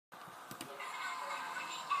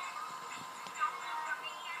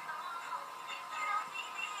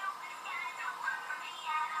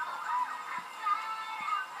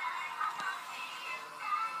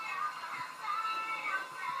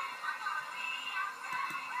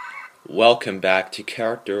Welcome back to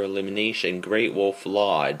Character Elimination Great Wolf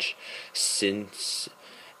Lodge. Since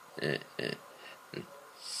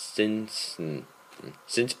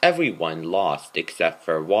everyone lost except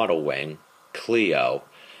for Waddlewing, Cleo,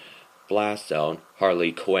 Blastone,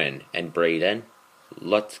 Harley Quinn, and Brayden,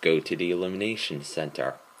 let's go to the Elimination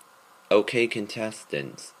Center. Okay,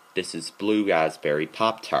 contestants, this is Blue Raspberry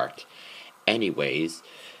Pop-Tart. Anyways,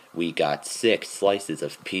 we got 6 slices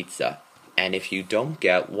of pizza. And if you don't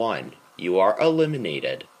get one, you are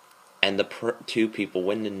eliminated. And the 2 people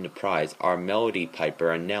winning the prize are Melody,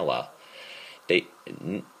 Piper, and Nella.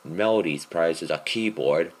 Melody's prize is a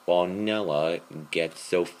keyboard, while Nella gets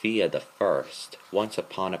Sophia the First, Once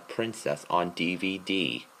Upon a Princess on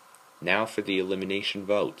DVD. Now for the elimination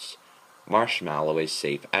votes. Marshmallow is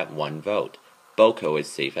safe at 1 vote. Boko is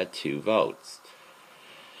safe at 2 votes.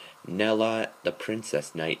 Nella, the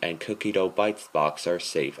Princess Knight, and Cookie Dough Bites Box are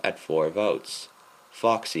safe at 4 votes.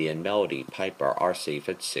 Foxy and Melody Piper are safe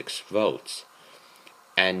at 6 votes.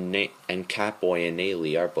 And Catboy and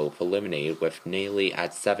Nayli are both eliminated, with Nayli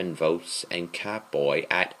at 7 votes and Catboy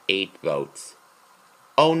at 8 votes.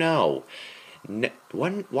 Oh no!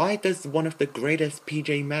 Why does one of the greatest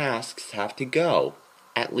PJ Masks have to go?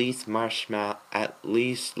 At least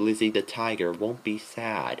Lizzie the Tiger won't be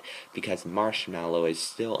sad, because Marshmallow is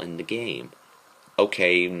still in the game.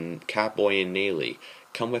 Okay, Catboy and Nayli,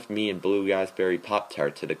 come with me and Blue Raspberry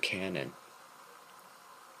Pop-Tart to the cannon.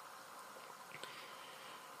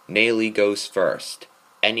 Nayli goes first.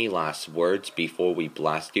 Any last words before we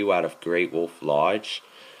blast you out of Great Wolf Lodge?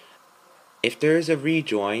 If there is a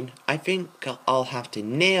rejoin, I think I'll have to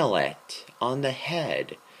nail it on the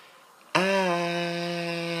head.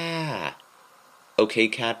 Ah! Okay,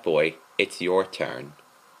 Catboy, it's your turn.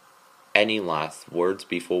 Any last words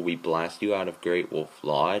before we blast you out of Great Wolf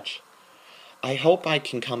Lodge? I hope I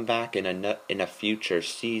can come back in a future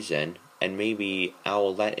season, and maybe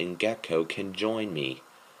Owlette and Gecko can join me.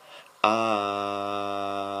 Ah!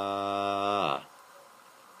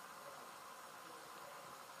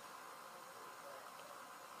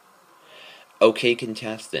 Okay,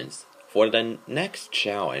 contestants, for the next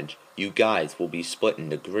challenge, you guys will be split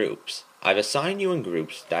into groups. I've assigned you in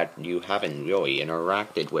groups that you haven't really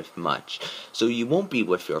interacted with much, so you won't be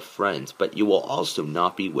with your friends, but you will also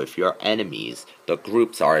not be with your enemies. The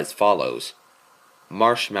groups are as follows.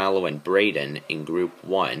 Marshmallow and Brayden in Group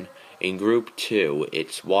 1. In Group 2,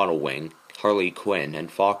 it's Waddlewing, Harley Quinn,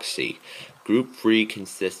 and Foxy. Group 3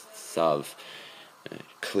 consists of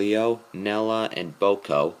Cleo, Nella, and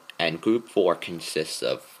Boko, and Group 4 consists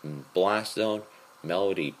of Blastone,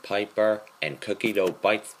 Melody Piper, and Cookie Dough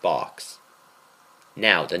Bites Box.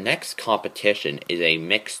 Now, the next competition is a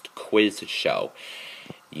mixed quiz show.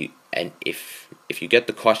 If you get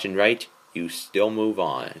the question right, you still move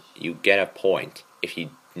on. You get a point. If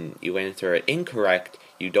you answer it incorrect,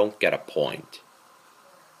 you don't get a point.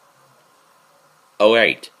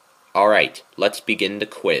 Alright, let's begin the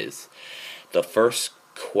quiz. The first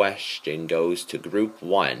question goes to Group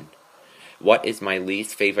 1. What is my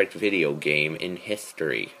least favorite video game in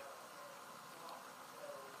history?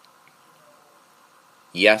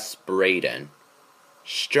 Yes, Brayden.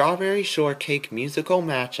 Strawberry Shortcake musical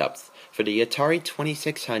matchups for the Atari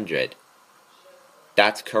 2600.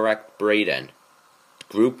 That's correct, Brayden.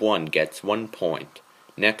 Group 1 gets 1 point.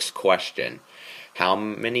 Next question. How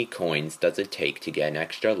many coins does it take to get an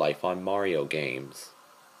extra life on Mario games?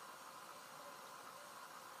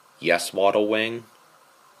 Yes, Waddlewing.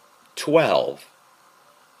 12.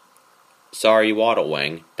 Sorry,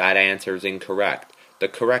 Waddlewing, that answer is incorrect. The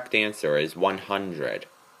correct answer is 100.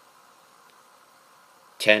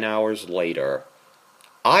 10 hours later.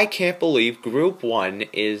 I can't believe Group 1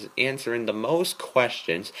 is answering the most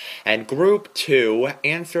questions, and Group 2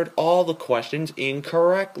 answered all the questions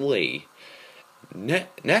incorrectly.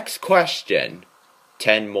 Next question.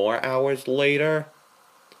 10 more hours later.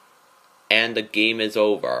 And the game is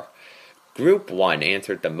over. Group 1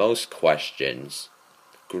 answered the most questions.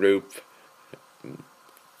 Group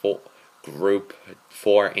 4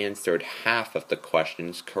 answered half of the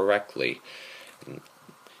questions correctly.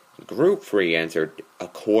 Group 3 answered a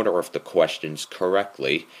quarter of the questions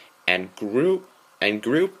correctly, and Group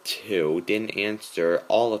 2 didn't answer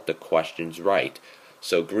all of the questions right.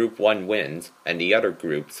 So Group 1 wins, and the other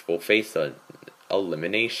groups will face an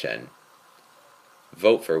elimination.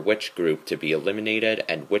 Vote for which group to be eliminated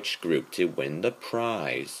and which group to win the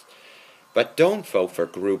prize. But don't vote for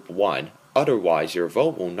Group 1, otherwise your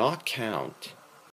vote will not count.